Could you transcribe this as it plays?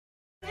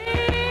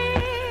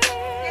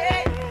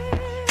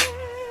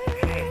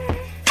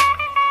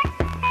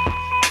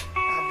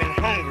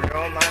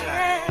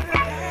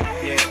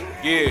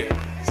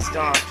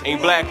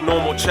Ain't black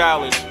normal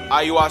challenge.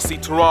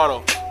 IUIC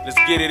Toronto. Let's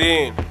get it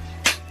in.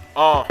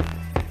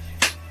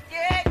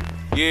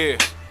 Yeah.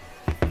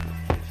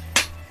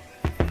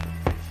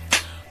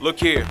 Look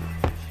here.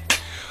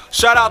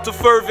 Shout out to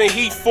Fervent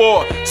Heat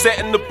for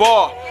setting the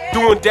bar,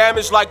 doing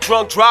damage like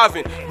drunk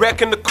driving,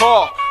 wrecking the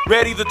car.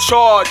 Ready to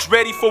charge,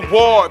 ready for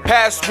war.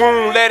 Past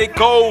wound, let it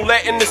go,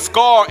 letting it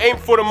scar. Aim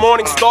for the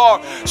morning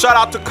star. Shout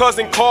out to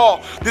Cousin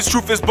Carl. This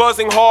truth is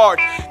buzzing hard.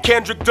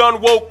 Kendrick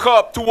Dunn woke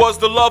up towards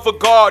the love of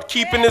God,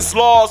 keeping his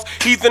laws,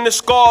 heathen his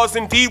scars.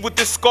 Indeed, with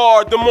this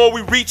scar, the more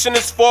we reaching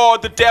this far,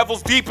 the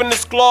devil's deep in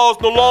his claws.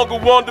 No longer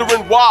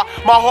wondering why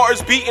my heart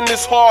is beating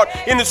this hard.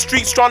 In the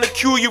streets, trying to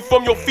cue you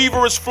from your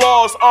feverish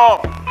flaws.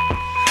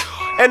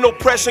 And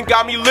oppression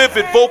got me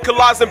livid,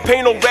 vocalizing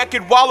pain on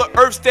record while the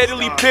earth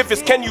steadily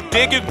pivots. Can you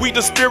dig it? We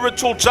the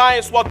spiritual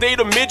giants while they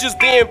the midgets,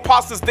 they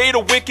imposters, they the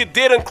wicked,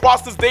 didn't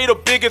cross us, they the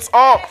bigots.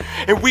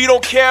 And we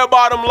don't care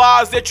about them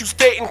lies that you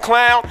stating,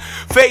 clown.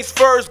 Face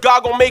first,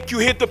 God gon' make you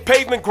hit the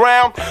pavement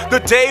ground. The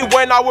day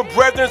when our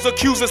brethren's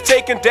accusers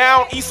taken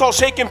down, Esau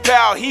shaking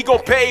pal, he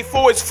gon' pay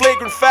for his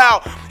flagrant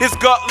foul. His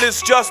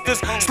gutless justice,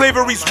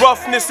 slavery's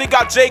roughness, it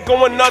got Jay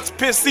going nuts,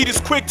 pissed. See this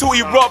quick to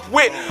erupt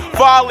with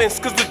violence,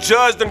 cause the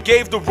judge done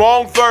gave the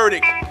wrong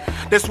verdict.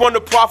 That's when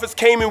the prophets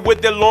came in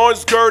with their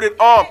loins girded.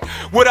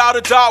 Without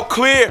a doubt,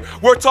 clear.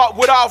 We're taught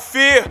without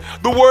fear.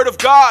 The word of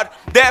God,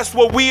 that's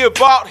what we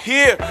about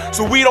here.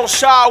 So we don't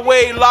shy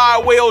away,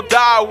 lie away, or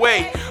die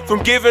away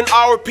from giving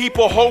our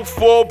people hope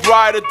for a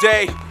brighter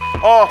day.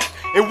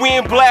 And we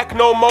ain't black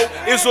no more.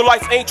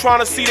 Israelites ain't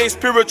trying to see their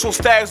spiritual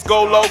stacks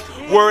go low.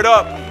 Word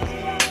up.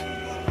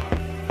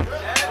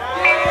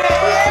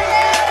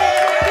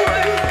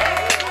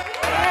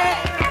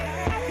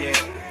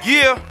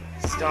 Yeah.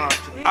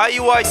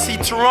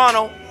 IUIC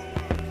Toronto.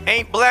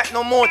 Ain't black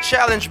no more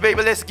challenge,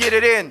 baby. Let's get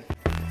it in.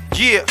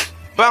 Yeah.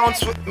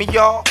 Bounce with me,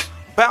 y'all.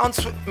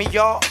 Bounce with me,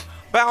 y'all.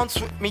 Bounce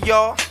with me,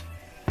 y'all.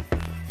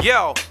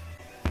 Yo.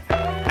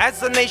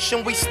 As a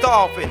nation, we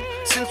starving.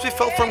 Since we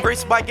fell from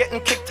grace by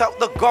getting kicked out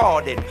the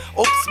garden.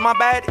 Oops, my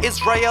bad,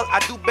 Israel, I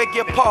do beg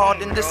your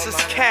pardon. This is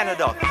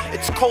Canada.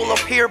 It's cold up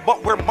here,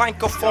 but we're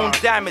microphone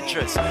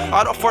damages.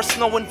 Out of our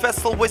snow and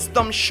vessel,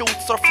 wisdom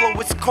shoots. Our flow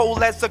is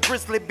cold as a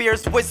grizzly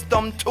bear's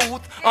wisdom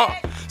tooth.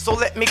 So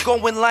let me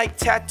go in like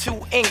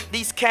tattoo ink.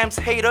 These camps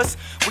hate us.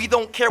 We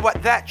don't care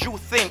what that you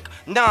think.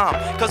 Nah,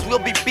 cause we'll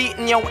be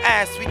beating your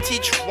ass. We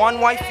teach one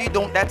wife, you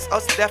don't. That's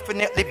us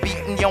definitely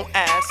beating your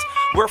ass.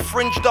 We're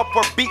fringed up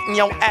or beating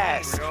your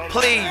ass.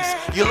 Please,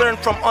 you learn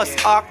from us,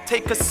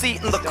 take a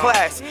seat in the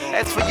class.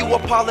 As for you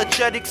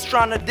apologetics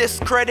trying to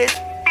discredit,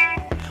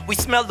 we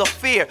smell the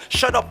fear,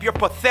 shut up, you're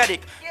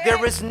pathetic.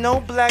 There is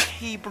no black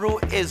Hebrew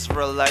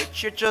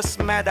Israelite. You're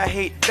just mad I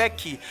hate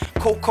Becky.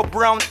 Cocoa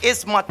Brown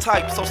is my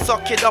type, so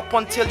suck it up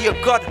until your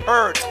gut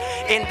hurts.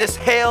 In this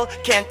hell,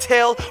 can't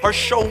tell or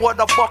show what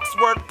a buck's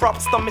worth.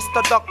 Props to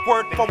Mr.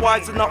 Duckworth for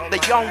wising up the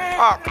young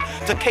Pac.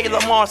 To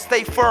Kayla Moore,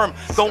 stay firm,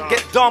 don't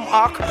get dumb,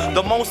 Ock.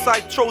 The most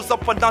I throws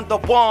up another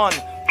one,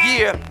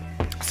 yeah.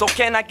 So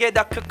can I get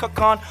a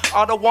con?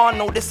 Other one,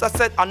 notice I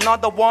said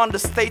another one. The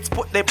states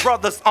put their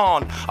brothers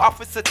on.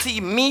 Officer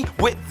T, me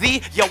with the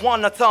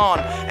Yawanathan.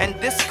 And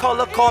this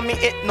color call me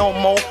it no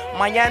more.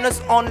 My Anna's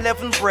on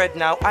leavened bread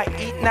now. I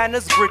eat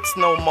Nana's grits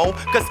no more.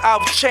 Cause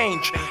I've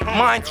changed,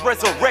 mine's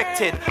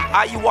resurrected.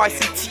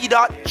 IUIC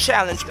T.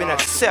 Challenge been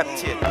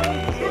accepted.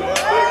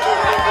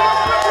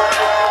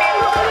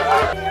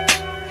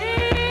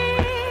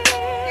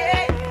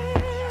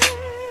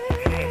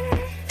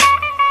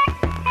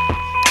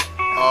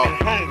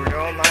 Hungry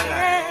all my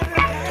life.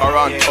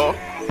 Toronto.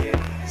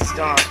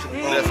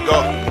 Let's go.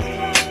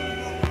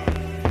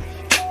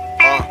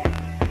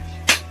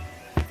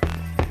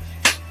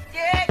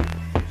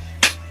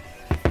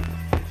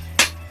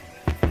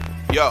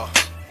 Yo.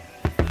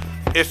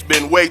 It's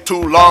been way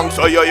too long,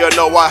 so you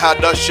know I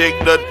had to shake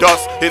the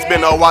dust. It's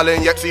been a while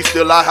and yet see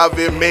still I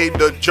haven't made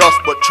the just.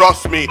 But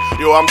trust me,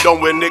 yo, I'm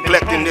done with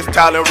neglecting this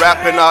talent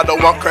rapping. I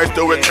don't want Christ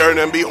to return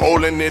and be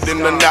holding it in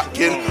the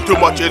napkin. Too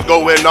much is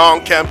going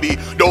on, can't be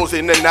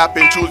dozing and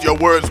napping. Choose your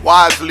words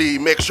wisely,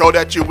 make sure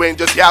that you ain't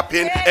just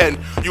yapping. And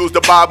use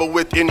the Bible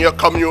within your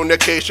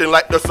communication.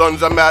 Like the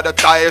sons of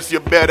Mattathias, you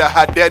better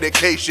have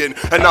dedication.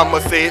 And I'ma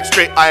say it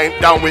straight, I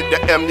ain't down with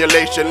the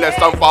emulation. Unless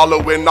I'm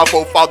following our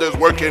forefathers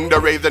working to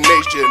raise a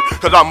nation.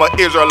 Cause I'm an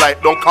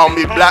Israelite, don't call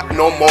me black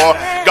no more.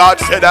 God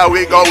said that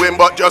we going,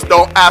 but just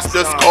don't ask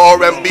the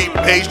score and be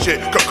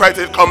patient. Cause Christ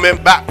is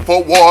coming back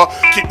for war.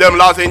 Keep them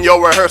laws in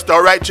your rehearsed the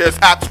righteous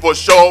acts for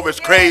sure. It's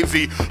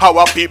crazy how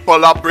our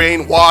people are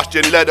brainwashed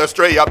and led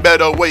astray. A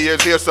better way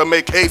is here, so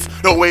make haste.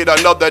 Don't wait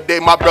another day,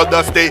 my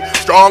brother, stay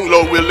strong,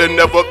 low, will and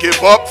never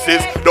give up,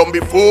 sis. Don't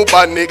be fooled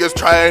by niggas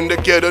trying to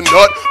get a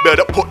nut.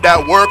 Better put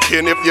that work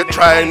in if you're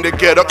trying to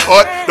get a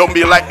cut. Don't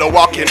be like the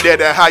Walking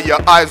Dead and have your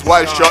eyes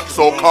wide shut,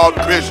 so call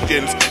about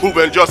Christians who've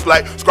been just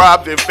like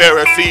scribes and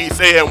Pharisees,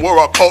 saying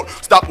we're a cult.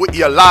 Stop with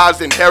your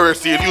lies and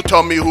heresies. You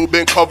tell me who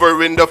been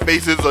covering the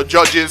faces of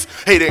judges,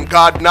 hating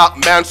God,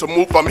 not man. So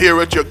move from here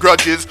with your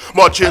grudges.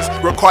 Much is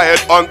required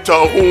unto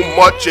whom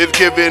much is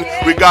given.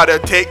 We gotta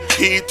take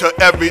heed to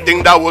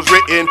everything that was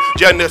written,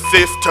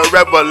 Genesis to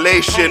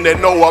Revelation,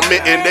 and no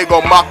omitting. They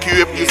gon' mock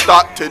you if you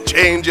start to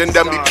change and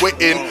then be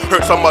quitting.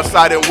 Hurt someone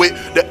siding with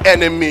the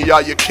enemy,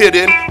 are you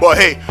kidding? But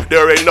hey,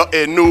 there ain't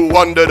nothing new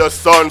under the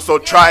sun, so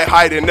try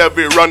hiding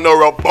every runner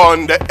or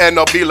bun. The end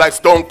will be like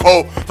Stone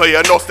Cold, so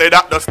you know say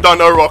that the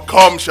stunner will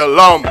come.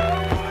 Shalom.